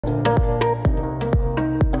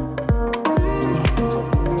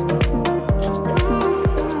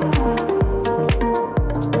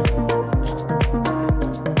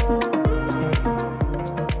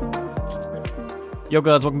Yo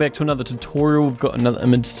guys, welcome back to another tutorial. We've got another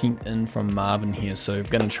image sent in from Marvin here, so we're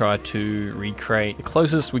going to try to recreate the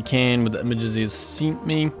closest we can with the images he's sent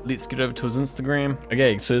me. Let's get over to his Instagram.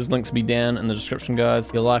 Okay, so his links will be down in the description, guys.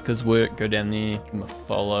 If you like his work, go down there, give him a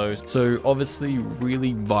follow. So obviously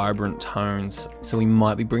really vibrant tones, so we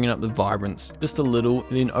might be bringing up the vibrance just a little.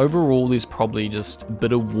 And then overall there's probably just a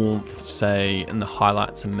bit of warmth, say in the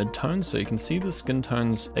highlights and midtones. So you can see the skin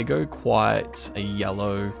tones, they go quite a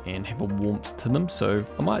yellow and have a warmth to them. So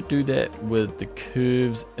I might do that with the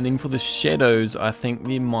curves, and then for the shadows I think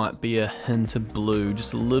there might be a hint of blue,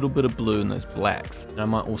 just a little bit of blue in those blacks, and I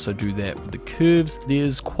might also do that with the curves.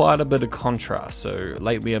 There's quite a bit of contrast, so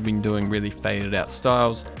lately I've been doing really faded out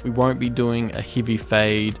styles. We won't be doing a heavy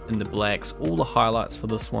fade in the blacks, all the highlights for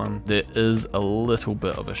this one. There is a little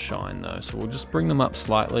bit of a shine though, so we'll just bring them up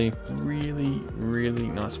slightly. Really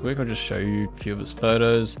nice work. I'll just show you a few of his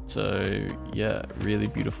photos. So yeah, really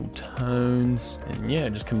beautiful tones. And yeah,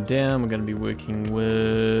 just come down. We're going to be working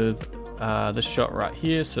with this shot right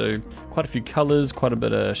here. So quite a few colors, quite a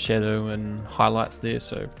bit of shadow and highlights there.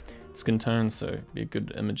 So skin tones, so be a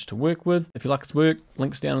good image to work with. If you like his work,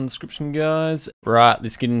 links down in the description, guys. Right,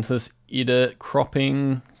 let's get into this edit,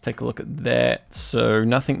 cropping. Let's take a look at that. So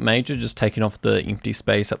nothing major, just taking off the empty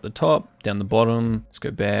space up the top, down the bottom. Let's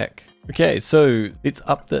go back. Okay, so let's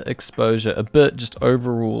up the exposure a bit. Just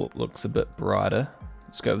overall it looks a bit brighter.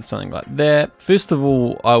 Let's go with something like that. First of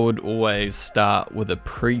all, I would always start with a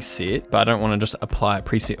preset, but I don't want to just apply a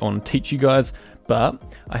preset on teach you guys, but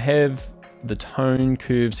I have the tone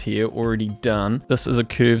curves here already done. This is a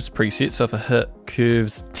curves preset, so if I hit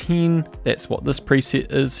curves 10, that's what this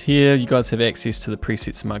preset is here. You guys have access to the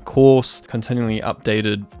presets in my course, continually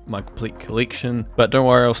updated my complete collection, but don't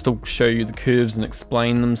worry, I'll still show you the curves and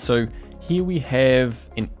explain them. So here we have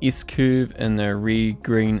an S curve in the red,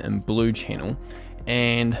 green and blue channel.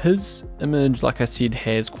 And his image, like I said,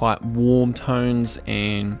 has quite warm tones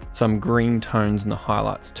and some green tones in the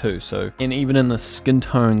highlights too. So, and even in the skin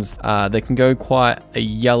tones, they can go quite a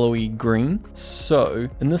yellowy green. So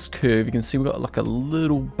in this curve, you can see we've got like a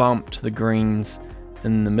little bump to the greens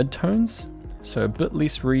in the midtones. So a bit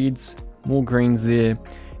less reds, more greens there. And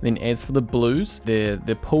then as for the blues, they're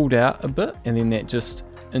pulled out a bit, and then that just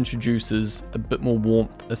introduces a bit more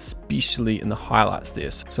warmth, especially in the highlights there.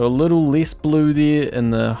 So a little less blue there in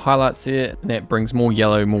the highlights there, and that brings more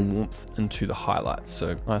yellow, more warmth into the highlights.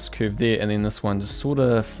 So nice curve there, and then this one just sort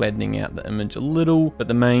of flattening out the image a little, but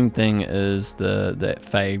the main thing is that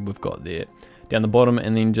fade we've got there down the bottom,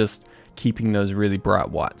 and then just keeping those really bright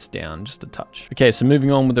whites down just a touch. Okay, so moving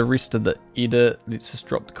on with the rest of the edit, let's just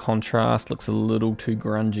drop the contrast. Looks a little too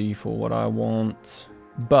grungy for what I want.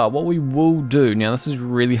 But what we will do, now this is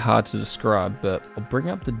really hard to describe, but I'll bring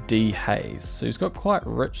up the dehaze. So he's got quite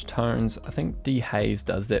rich tones. I think dehaze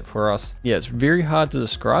does that for us. Yeah, it's very hard to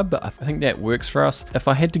describe, but I think that works for us. If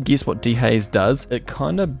I had to guess what dehaze does, it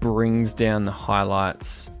kind of brings down the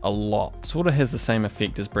highlights a lot. Sort of has the same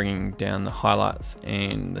effect as bringing down the highlights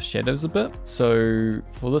and the shadows a bit. So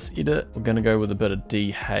for this edit, we're going to go with a bit of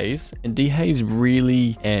dehaze. And dehaze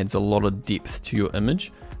really adds a lot of depth to your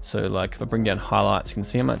image. So like if I bring down highlights, you can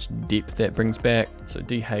see how much depth that brings back. So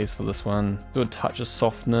dehaze for this one. Do a touch of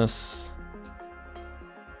softness.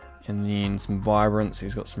 And then some vibrance.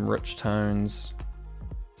 He's got some rich tones.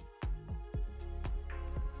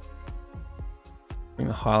 Bring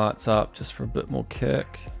the highlights up just for a bit more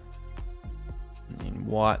kick. And then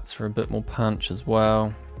whites for a bit more punch as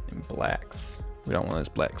well. And blacks. We don't want those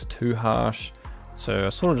blacks too harsh. So I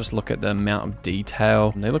sort of just look at the amount of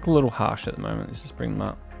detail. They look a little harsh at the moment. Let's just bring them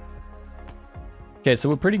up. Okay, so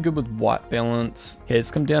we're pretty good with white balance. Okay,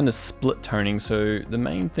 let's come down to split toning. So the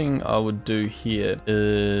main thing I would do here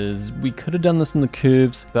is, we could have done this in the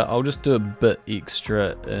curves, but I'll just do a bit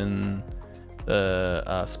extra in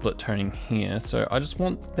the split toning here. So I just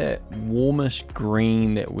want that warmish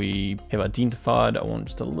green that we have identified. I want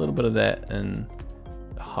just a little bit of that in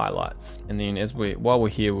highlights, and then while we're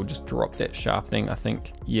here, we'll just drop that sharpening. I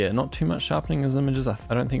think, yeah, not too much sharpening as images. I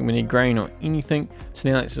don't think we need grain or anything. So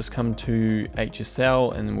now let's just come to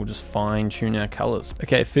HSL, and then we'll just fine tune our colors.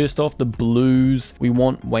 Okay, first off, the blues, we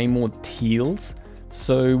want way more teals.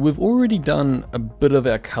 So we've already done a bit of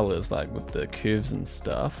our colors, like with the curves and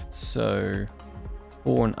stuff. So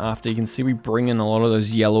before and after, you can see we bring in a lot of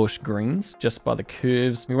those yellowish greens just by the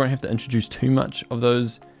curves. We won't have to introduce too much of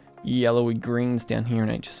those yellowy greens down here in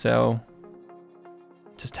HSL.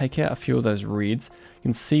 Just take out a few of those reds. You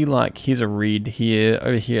can see like here's a red here.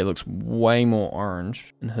 Over here it looks way more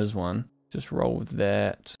orange in his one. Just roll with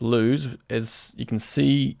that. Blues, as you can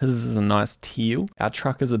see, his is a nice teal. Our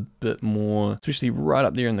truck is a bit more, especially right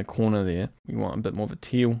up there in the corner there. We want a bit more of a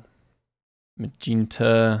teal.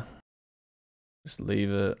 magenta, just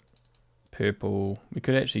leave it. Purple, we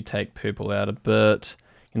could actually take purple out a bit.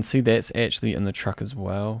 You can see that's actually in the truck as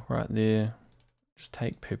well, right there. Just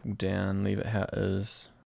take purple down, leave it how it is.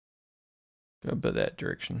 Go a bit that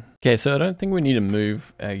direction. Okay, so I don't think we need to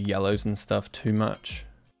move our yellows and stuff too much.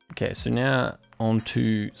 Okay, so now on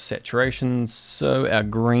to saturation. So our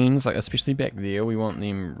greens, like especially back there, we want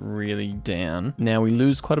them really down. Now we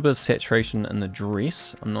lose quite a bit of saturation in the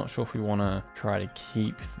dress. I'm not sure if we want to try to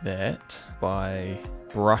keep that by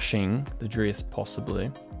brushing the dress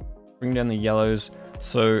possibly. Bring down the yellows.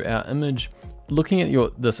 So our image, looking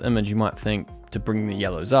at this image, you might think to bring the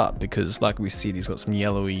yellows up because like we said, he's got some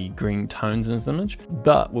yellowy green tones in his image,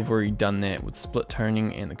 but we've already done that with split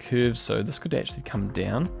toning and the curves, so this could actually come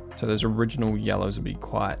down. So those original yellows will be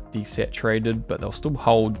quite desaturated, but they'll still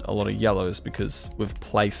hold a lot of yellows because we've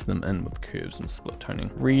placed them in with curves and split toning.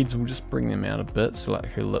 Reds, we'll just bring them out a bit, so like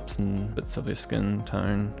her lips and bits of her skin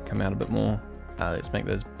tone come out a bit more. Let's make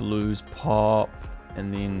those blues pop,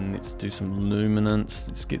 and then let's do some luminance.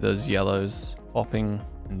 Let's get those yellows popping.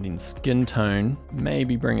 And then skin tone,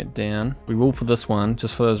 maybe bring it down. We will for this one,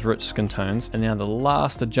 just for those rich skin tones. And now the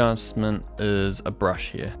last adjustment is a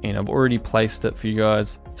brush here. And I've already placed it for you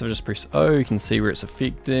guys. So just press O, you can see where it's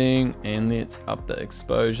affecting, and let's up the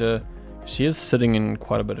exposure. She is sitting in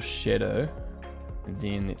quite a bit of shadow. And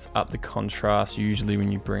then let's up the contrast. Usually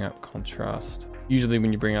when you bring up contrast. Usually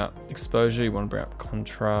when you bring up exposure, you want to bring up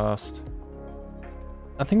contrast.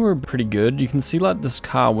 I think we're pretty good. You can see like this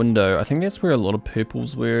car window. I think that's where a lot of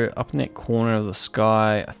purples were, up in that corner of the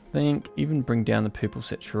sky. I think even bring down the purple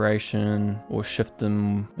saturation or shift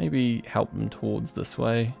them, maybe help them towards this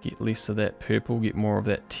way. Get less of that purple, get more of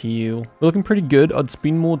that teal. We're looking pretty good. I'd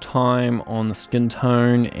spend more time on the skin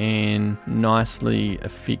tone and nicely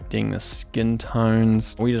affecting the skin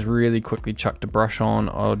tones. We just really quickly chucked a brush on.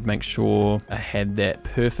 I would make sure I had that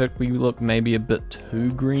perfect. We look maybe a bit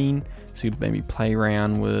too green. So you'd maybe play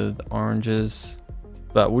around with oranges,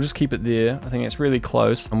 but we'll just keep it there. I think it's really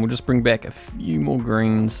close, and we'll just bring back a few more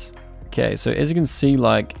greens. Okay, so as you can see,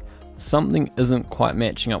 like something isn't quite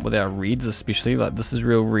matching up with our reds, especially like this is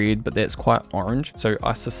real red, but that's quite orange. So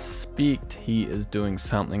I suspect he is doing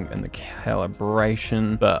something in the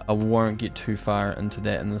calibration, but I won't get too far into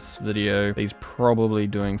that in this video. He's probably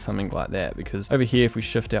doing something like that, because over here, if we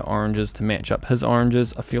shift our oranges to match up his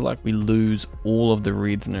oranges, I feel like we lose all of the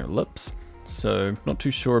reds in our lips. So not too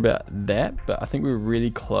sure about that, but I think we're really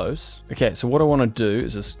close. Okay, so what I want to do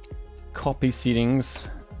is just copy settings.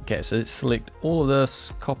 Okay, so let's select all of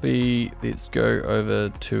this, copy, let's go over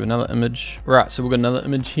to another image. Right, so we've got another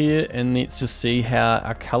image here, and let's just see how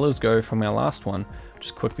our colors go from our last one.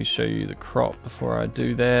 Just quickly show you the crop before I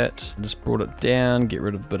do that. I just brought it down, get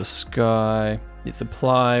rid of a bit of sky. Let's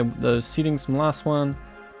apply those settings from last one,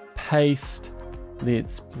 paste,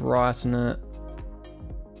 let's brighten it.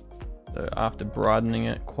 So after brightening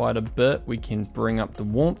it quite a bit, we can bring up the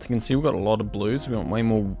warmth. You can see we've got a lot of blues, we want way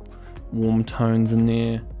more warm tones in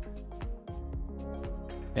there.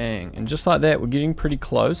 Bang, and just like that, we're getting pretty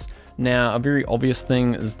close. Now, a very obvious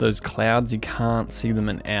thing is those clouds, you can't see them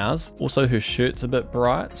in ours. Also, her shirt's a bit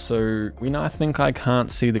bright, so when I think I can't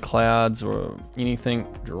see the clouds or anything,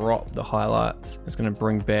 drop the highlights. It's gonna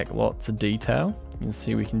bring back lots of detail. You can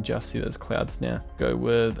see we can just see those clouds now. Go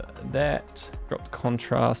with that, drop the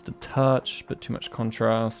contrast a touch, but too much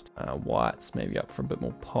contrast. Whites maybe up for a bit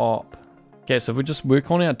more pop. Okay, so if we just work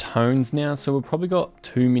on our tones now, so we've probably got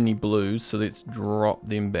too many blues, so let's drop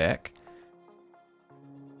them back.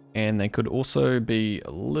 And they could also be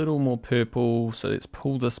a little more purple, so let's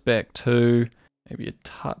pull this back too. Maybe a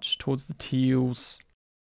touch towards the teals.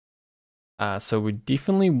 So we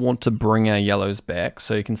definitely want to bring our yellows back,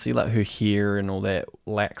 so you can see like her hair and all that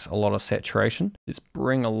lacks a lot of saturation. Let's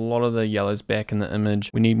bring a lot of the yellows back in the image.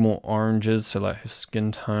 We need more oranges, so like her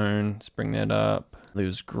skin tone, let's bring that up.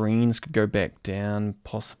 Those greens could go back down,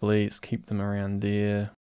 possibly. Let's keep them around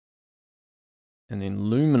there. And then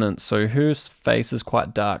luminance, so her face is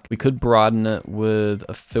quite dark. We could brighten it with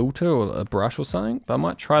a filter or a brush or something, but I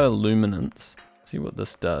might try the luminance. See what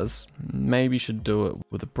this does. Maybe should do it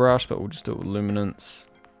with a brush, but we'll just do it with luminance.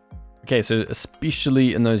 Okay, so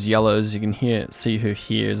especially in those yellows, you can see her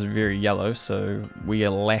hair is very yellow, so we are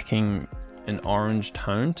lacking an orange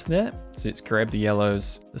tone to that. So let's grab the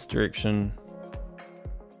yellows this direction.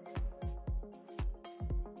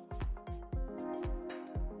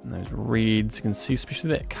 And those reds, you can see especially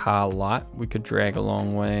that car light, we could drag a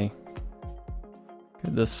long way.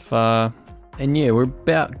 Go this far. And yeah, we're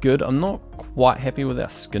about good. I'm not quite happy with our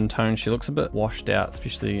skin tone. She looks a bit washed out,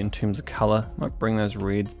 especially in terms of color. Might bring those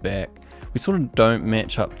reds back. We sort of don't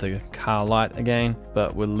match up the car light again,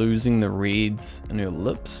 but we're losing the reds in her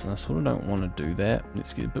lips, and I sort of don't want to do that.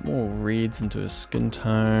 Let's get a bit more reds into her skin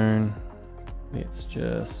tone. Let's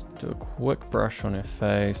just do a quick brush on her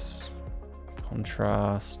face.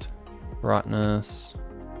 Contrast, brightness.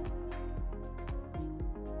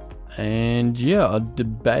 And yeah, I'd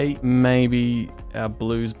debate maybe our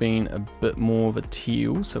blues being a bit more of a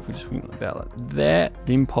teal, so if we just went about like that,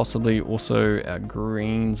 then possibly also our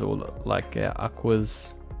greens or like our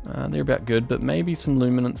aquas, they're about good, but maybe some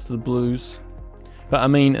luminance to the blues. But I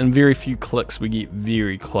mean, in very few clicks we get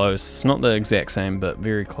very close. It's not the exact same, but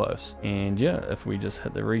very close. And yeah, if we just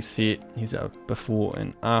hit the reset, here's our before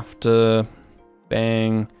and after,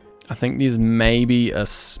 bang. I think there's maybe a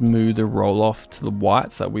smoother roll off to the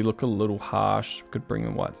whites, that we look a little harsh. Could bring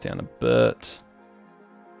the whites down a bit.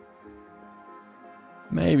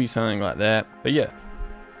 Maybe something like that. But yeah,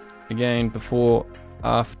 again, before,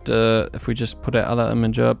 after, if we just put our other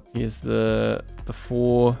image up, here's the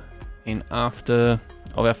before and after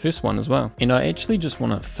of our first one as well. And I actually just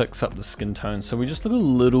want to fix up the skin tone, so we just look a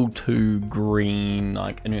little too green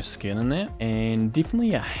like in her skin and that, and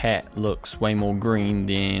definitely a hat looks way more green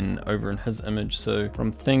than over in his image. So what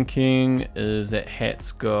I'm thinking is that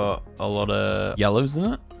hat's got a lot of yellows in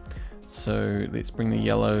it, so let's bring the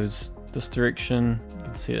yellows this direction. You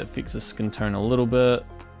can see it affects the skin tone a little bit,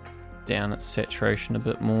 down its saturation a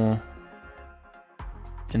bit more.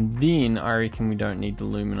 And then I reckon we don't need the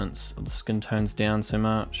luminance of the skin tones down so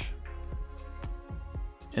much.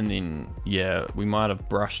 And then yeah, we might have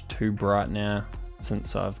brushed too bright now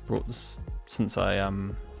since I've brought this, since I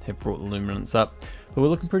have brought the luminance up. But we're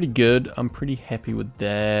looking pretty good. I'm pretty happy with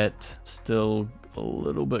that. Still a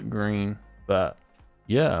little bit green, but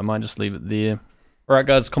yeah, I might just leave it there. Alright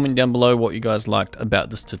guys, comment down below what you guys liked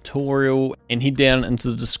about this tutorial, and head down into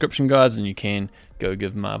the description guys and you can go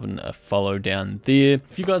give Marvin a follow down there.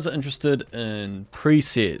 If you guys are interested in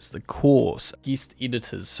presets, the course, guest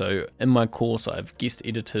editors, so in my course I have guest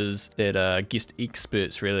editors that are guest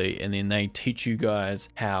experts really, and then they teach you guys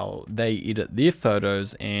how they edit their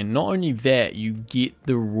photos, and not only that, you get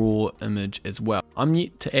the raw image as well. I'm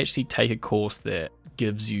yet to actually take a course that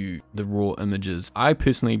gives you the raw images. I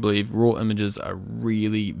personally believe raw images are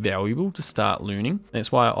really valuable to start learning.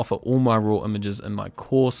 That's why I offer all my raw images in my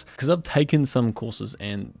course, because I've taken some courses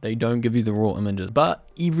and they don't give you the raw images, but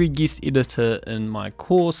every guest editor in my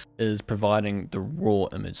course is providing the raw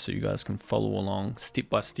image, so you guys can follow along step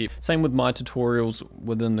by step. Same with my tutorials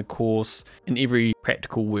within the course, and every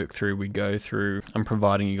practical work through we go through, I'm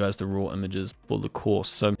providing you guys the raw images for the course.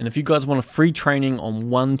 So, and if you guys want a free training on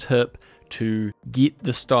one tip to get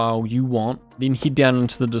the style you want, then head down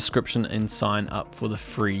into the description and sign up for the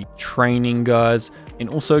free training guys, and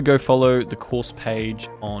also go follow the course page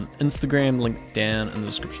on Instagram, link down in the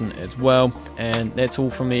description as well. And that's all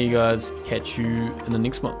from me guys, catch you in the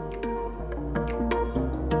next one.